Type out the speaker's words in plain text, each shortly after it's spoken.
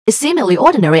a seemingly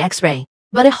ordinary X-ray.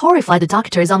 But it horrified the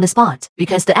doctors on the spot,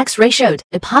 because the X-ray showed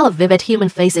a pile of vivid human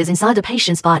faces inside the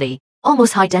patient's body,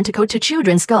 almost identical to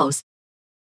children's skulls.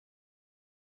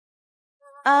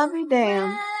 I'll be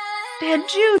damned. They're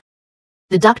Jews.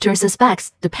 The doctor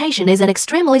suspects the patient is an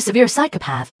extremely severe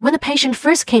psychopath. When the patient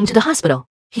first came to the hospital,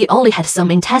 he only had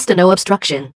some intestinal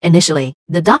obstruction. Initially,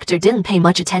 the doctor didn't pay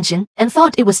much attention and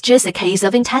thought it was just a case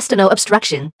of intestinal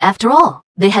obstruction. After all,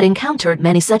 they had encountered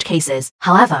many such cases.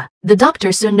 However, the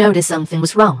doctor soon noticed something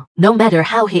was wrong. No matter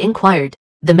how he inquired,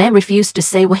 the man refused to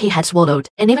say what he had swallowed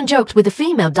and even joked with the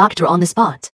female doctor on the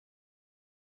spot.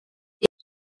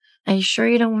 Are you sure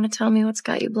you don't want to tell me what's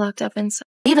got you blocked up inside?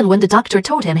 Even when the doctor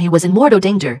told him he was in mortal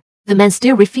danger, the man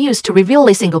still refused to reveal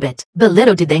a single bit. But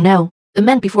little did they know, the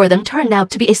man before them turned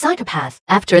out to be a psychopath.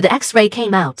 After the X-ray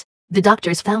came out, the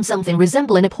doctors found something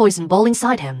resembling a poison ball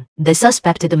inside him. They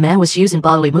suspected the man was using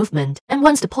bodily movement, and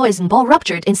once the poison ball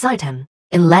ruptured inside him,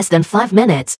 in less than 5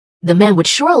 minutes, the man would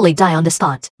surely die on the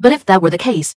spot. But if that were the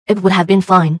case, it would have been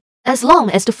fine, as long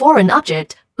as the foreign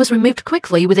object was removed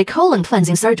quickly with a colon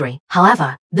cleansing surgery.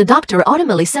 However, the doctor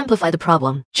ultimately simplified the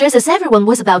problem. Just as everyone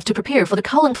was about to prepare for the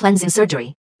colon cleansing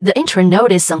surgery, the intern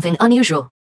noticed something unusual.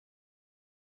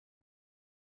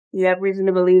 You have reason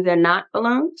to believe they're not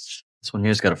balloons? This one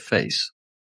here's got a face.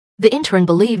 The intern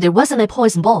believed it wasn't a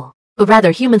poison ball, but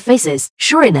rather human faces.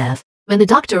 Sure enough, when the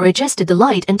doctor adjusted the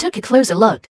light and took a closer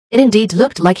look, it indeed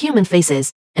looked like human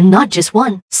faces, and not just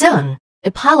one. Soon,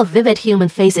 a pile of vivid human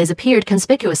faces appeared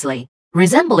conspicuously,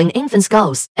 resembling infant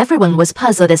skulls. Everyone was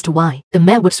puzzled as to why the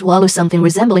man would swallow something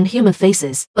resembling human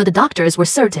faces, but the doctors were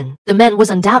certain the man was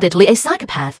undoubtedly a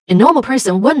psychopath. A normal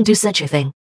person wouldn't do such a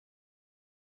thing.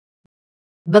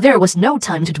 But there was no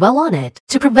time to dwell on it.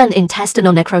 To prevent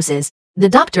intestinal necrosis, the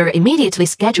doctor immediately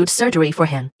scheduled surgery for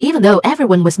him. Even though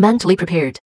everyone was mentally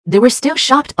prepared, they were still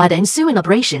shocked by the ensuing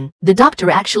operation. The doctor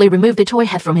actually removed the toy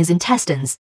head from his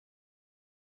intestines.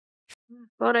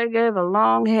 Thought I gave her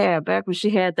long hair back when she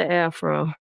had the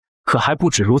afro. 可还不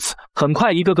止如此，很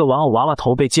快一个个玩偶娃娃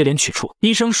头被接连取出，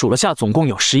医生数了下，总共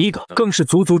有11个，更是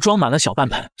足足装满了小半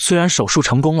盆。虽然手术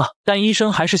成功了，但医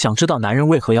生还是想知道男人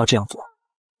为何要这样做。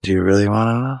Do you really want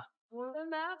to know?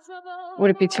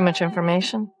 Would it be too much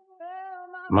information?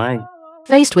 Might.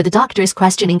 Faced with the doctor's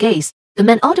questioning gaze, the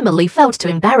man ultimately felt too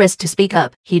embarrassed to speak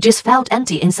up. He just felt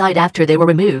empty inside after they were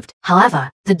removed.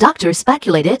 However, the doctor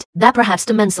speculated that perhaps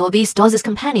the man saw these dolls as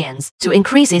companions to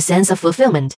increase his sense of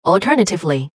fulfillment.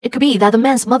 Alternatively, it could be that the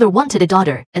man's mother wanted a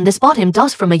daughter, and they bought him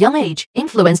dolls from a young age,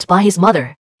 influenced by his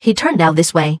mother. He turned out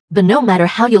this way, but no matter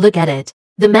how you look at it,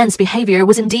 the man's behavior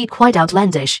was indeed quite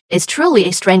outlandish. It's truly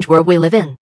a strange world we live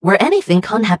in, where anything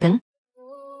can happen.